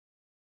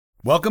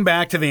Welcome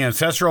back to the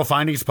Ancestral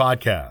Findings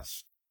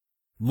Podcast.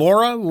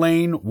 Laura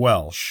Lane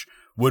Welsh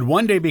would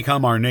one day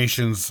become our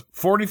nation's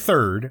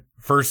 43rd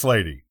First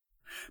Lady.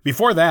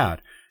 Before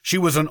that, she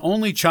was an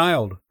only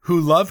child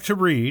who loved to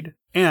read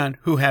and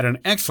who had an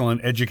excellent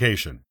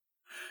education.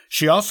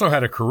 She also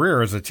had a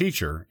career as a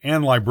teacher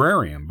and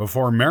librarian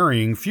before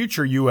marrying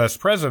future U.S.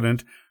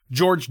 President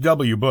George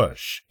W.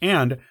 Bush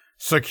and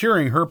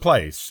securing her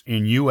place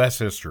in U.S.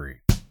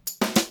 history.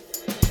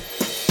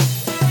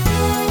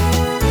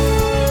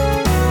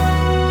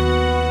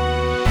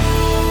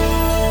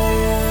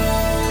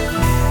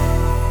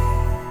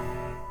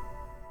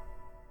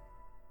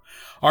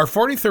 Our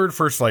 43rd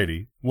First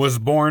Lady was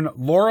born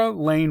Laura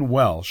Lane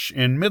Welsh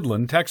in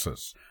Midland,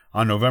 Texas,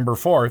 on November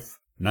 4th,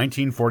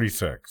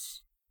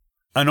 1946.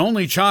 An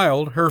only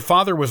child, her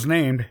father was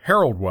named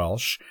Harold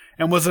Welsh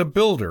and was a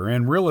builder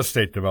and real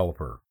estate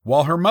developer,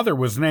 while her mother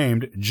was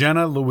named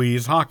Jenna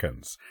Louise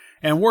Hawkins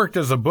and worked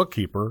as a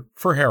bookkeeper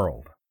for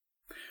Harold.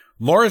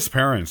 Laura's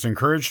parents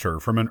encouraged her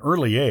from an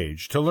early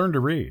age to learn to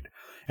read,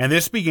 and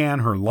this began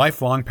her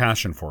lifelong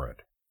passion for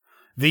it.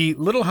 The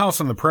Little House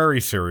on the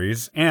Prairie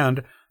series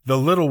and the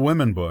Little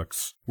Women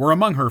books were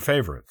among her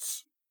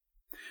favorites.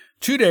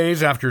 2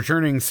 days after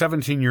turning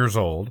 17 years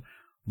old,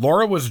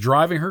 Laura was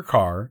driving her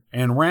car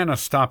and ran a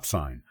stop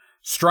sign,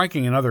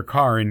 striking another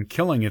car and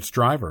killing its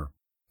driver.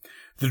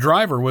 The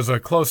driver was a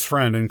close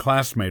friend and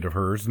classmate of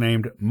hers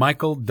named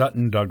Michael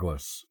Dutton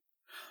Douglas.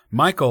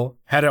 Michael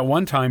had at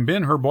one time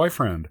been her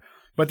boyfriend,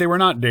 but they were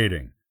not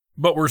dating,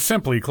 but were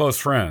simply close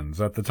friends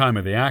at the time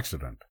of the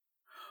accident.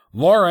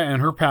 Laura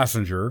and her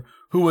passenger,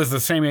 who was the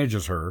same age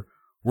as her,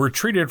 were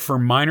treated for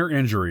minor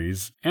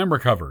injuries and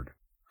recovered.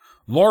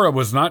 Laura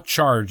was not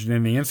charged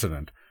in the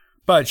incident,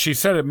 but she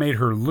said it made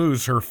her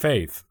lose her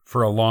faith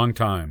for a long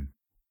time.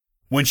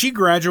 When she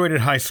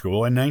graduated high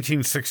school in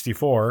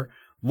 1964,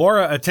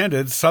 Laura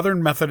attended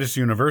Southern Methodist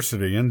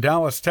University in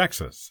Dallas,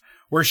 Texas,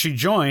 where she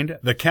joined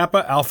the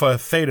Kappa Alpha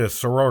Theta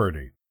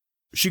sorority.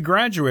 She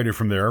graduated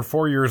from there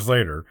 4 years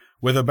later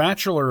with a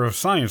Bachelor of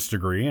Science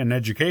degree in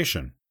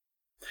education.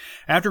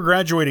 After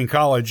graduating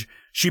college,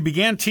 she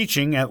began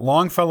teaching at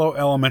Longfellow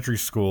Elementary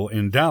School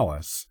in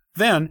Dallas,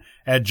 then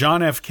at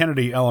John F.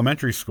 Kennedy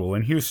Elementary School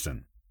in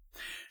Houston.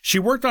 She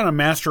worked on a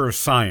Master of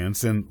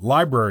Science in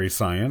Library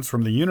Science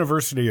from the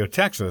University of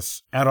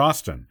Texas at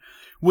Austin,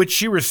 which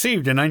she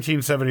received in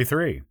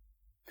 1973.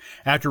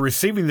 After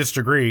receiving this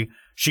degree,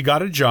 she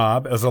got a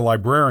job as a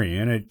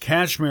librarian at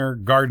Kashmere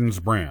Gardens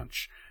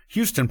Branch,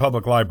 Houston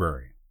Public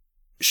Library.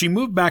 She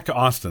moved back to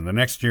Austin the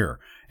next year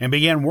and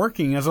began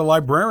working as a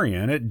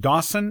librarian at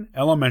Dawson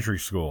Elementary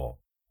School.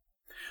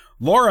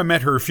 Laura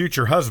met her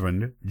future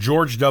husband,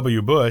 George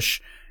W. Bush,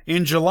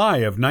 in July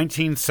of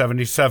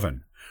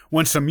 1977,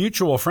 when some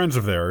mutual friends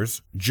of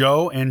theirs,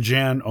 Joe and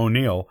Jan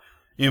O'Neill,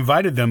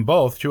 invited them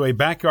both to a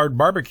backyard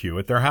barbecue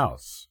at their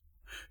house.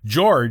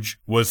 George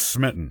was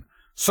smitten,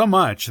 so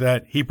much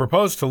that he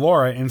proposed to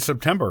Laura in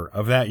September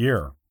of that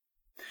year.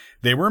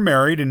 They were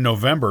married in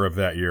November of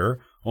that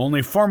year,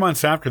 only 4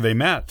 months after they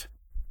met.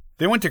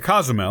 They went to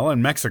Cozumel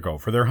in Mexico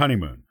for their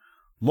honeymoon.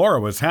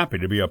 Laura was happy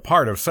to be a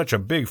part of such a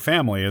big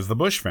family as the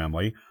Bush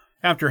family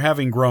after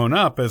having grown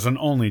up as an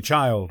only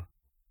child.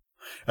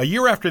 A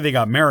year after they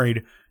got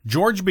married,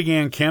 George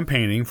began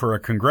campaigning for a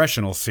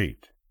congressional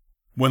seat.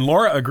 When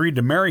Laura agreed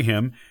to marry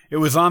him, it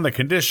was on the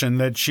condition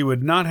that she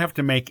would not have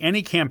to make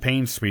any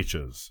campaign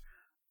speeches.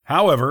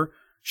 However,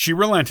 she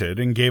relented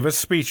and gave a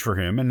speech for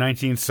him in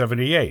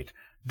 1978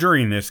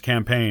 during this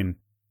campaign.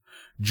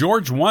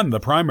 George won the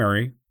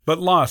primary, but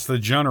lost the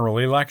general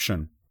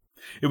election.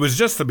 It was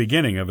just the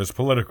beginning of his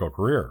political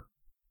career.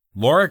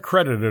 Laura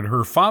credited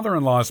her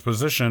father-in-law's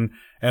position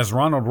as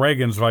Ronald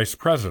Reagan's vice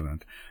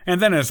president,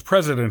 and then as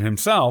president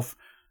himself,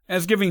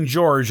 as giving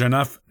George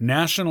enough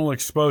national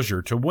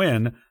exposure to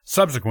win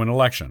subsequent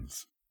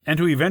elections, and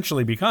to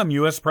eventually become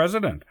U.S.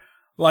 president,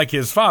 like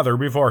his father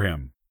before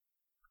him.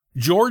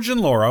 George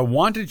and Laura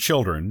wanted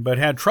children, but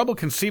had trouble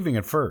conceiving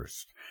at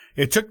first.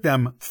 It took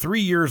them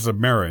 3 years of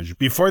marriage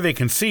before they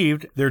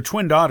conceived their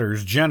twin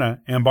daughters,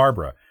 Jenna and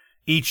Barbara,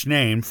 each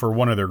named for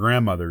one of their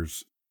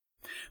grandmothers.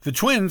 The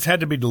twins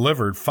had to be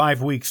delivered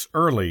 5 weeks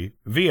early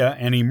via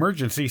an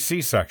emergency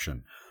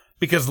C-section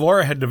because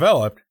Laura had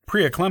developed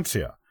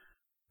preeclampsia.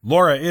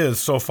 Laura is,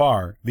 so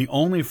far, the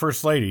only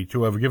First Lady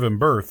to have given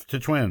birth to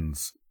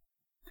twins.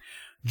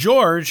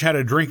 George had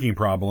a drinking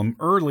problem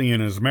early in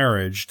his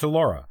marriage to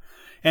Laura,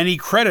 and he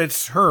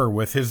credits her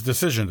with his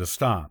decision to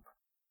stop.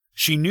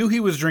 She knew he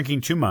was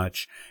drinking too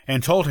much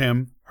and told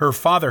him her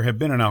father had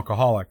been an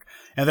alcoholic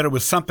and that it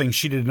was something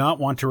she did not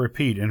want to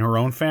repeat in her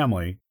own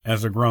family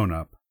as a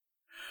grown-up.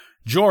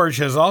 George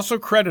has also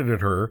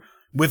credited her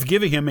with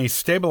giving him a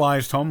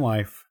stabilized home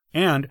life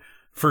and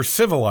for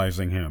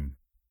civilizing him.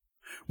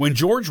 When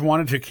George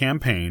wanted to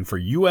campaign for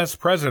U.S.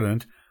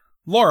 president,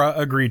 Laura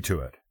agreed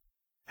to it.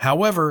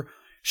 However,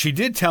 she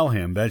did tell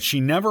him that she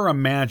never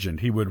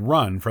imagined he would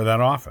run for that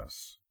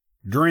office.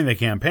 During the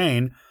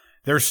campaign,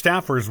 their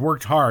staffers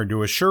worked hard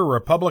to assure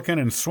Republican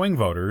and swing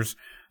voters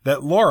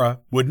that Laura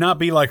would not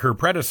be like her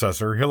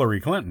predecessor, Hillary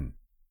Clinton.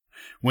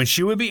 When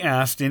she would be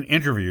asked in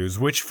interviews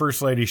which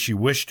First Lady she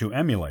wished to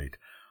emulate,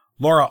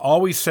 Laura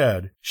always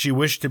said she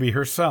wished to be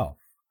herself.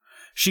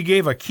 She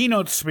gave a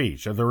keynote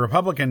speech at the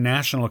Republican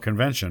National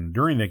Convention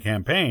during the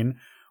campaign,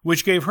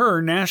 which gave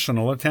her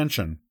national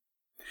attention.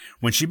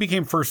 When she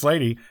became First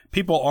Lady,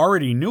 people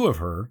already knew of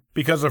her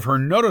because of her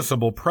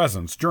noticeable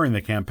presence during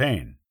the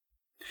campaign.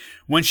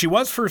 When she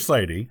was First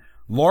Lady,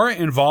 Laura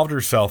involved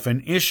herself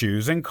in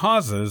issues and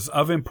causes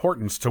of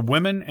importance to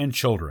women and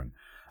children,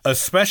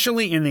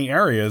 especially in the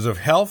areas of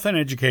health and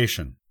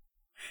education.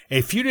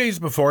 A few days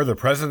before the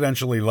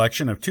presidential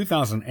election of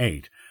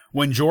 2008,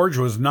 when George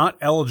was not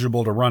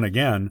eligible to run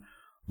again,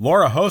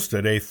 Laura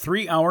hosted a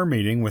 3-hour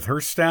meeting with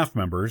her staff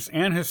members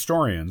and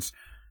historians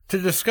to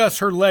discuss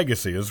her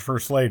legacy as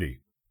First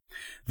Lady.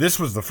 This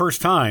was the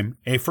first time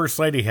a First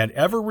Lady had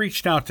ever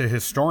reached out to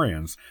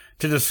historians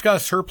to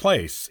discuss her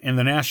place in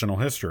the national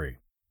history.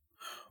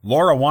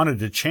 Laura wanted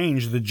to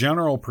change the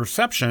general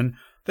perception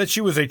that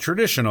she was a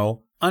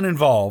traditional,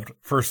 uninvolved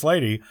First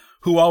Lady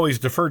who always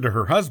deferred to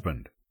her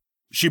husband.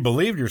 She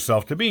believed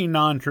herself to be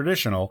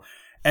non-traditional,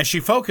 as she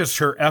focused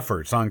her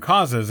efforts on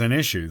causes and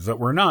issues that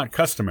were not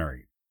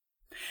customary.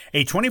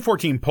 A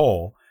 2014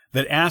 poll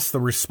that asked the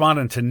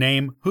respondent to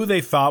name who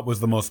they thought was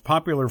the most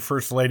popular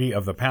First Lady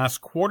of the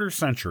past quarter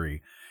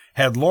century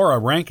had Laura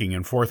ranking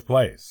in 4th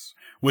place,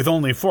 with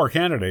only 4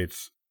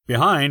 candidates,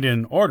 behind,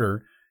 in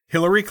order,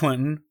 Hillary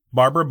Clinton,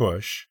 Barbara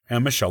Bush,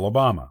 and Michelle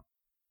Obama.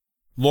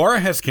 Laura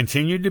has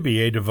continued to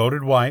be a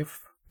devoted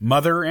wife,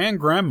 mother, and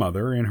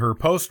grandmother in her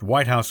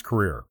post-White House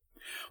career.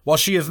 While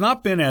she has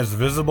not been as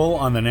visible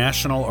on the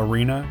national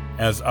arena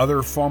as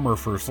other former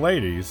First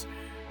Ladies,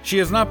 she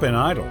has not been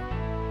idle.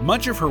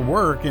 Much of her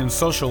work in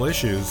social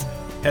issues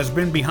has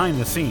been behind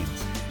the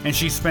scenes, and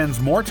she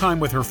spends more time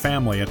with her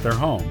family at their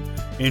home,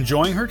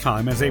 enjoying her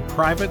time as a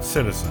private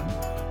citizen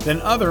than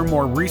other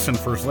more recent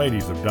First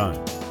Ladies have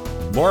done.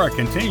 Laura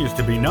continues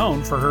to be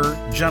known for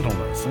her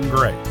gentleness and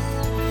grace.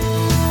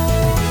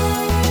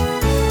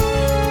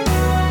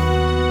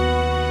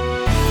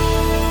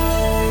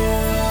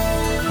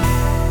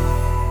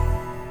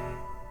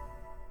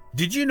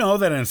 Did you know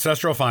that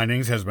Ancestral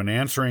Findings has been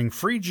answering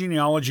free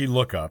genealogy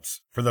lookups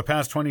for the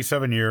past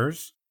 27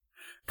 years?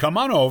 Come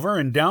on over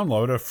and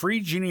download a free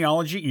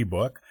genealogy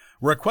ebook,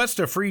 request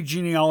a free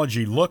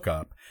genealogy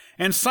lookup,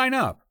 and sign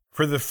up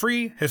for the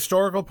free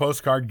historical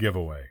postcard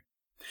giveaway.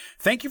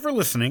 Thank you for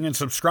listening and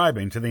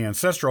subscribing to the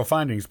Ancestral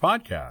Findings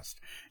podcast.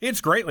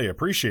 It's greatly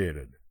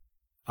appreciated.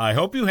 I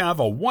hope you have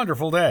a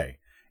wonderful day,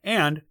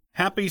 and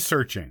happy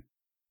searching.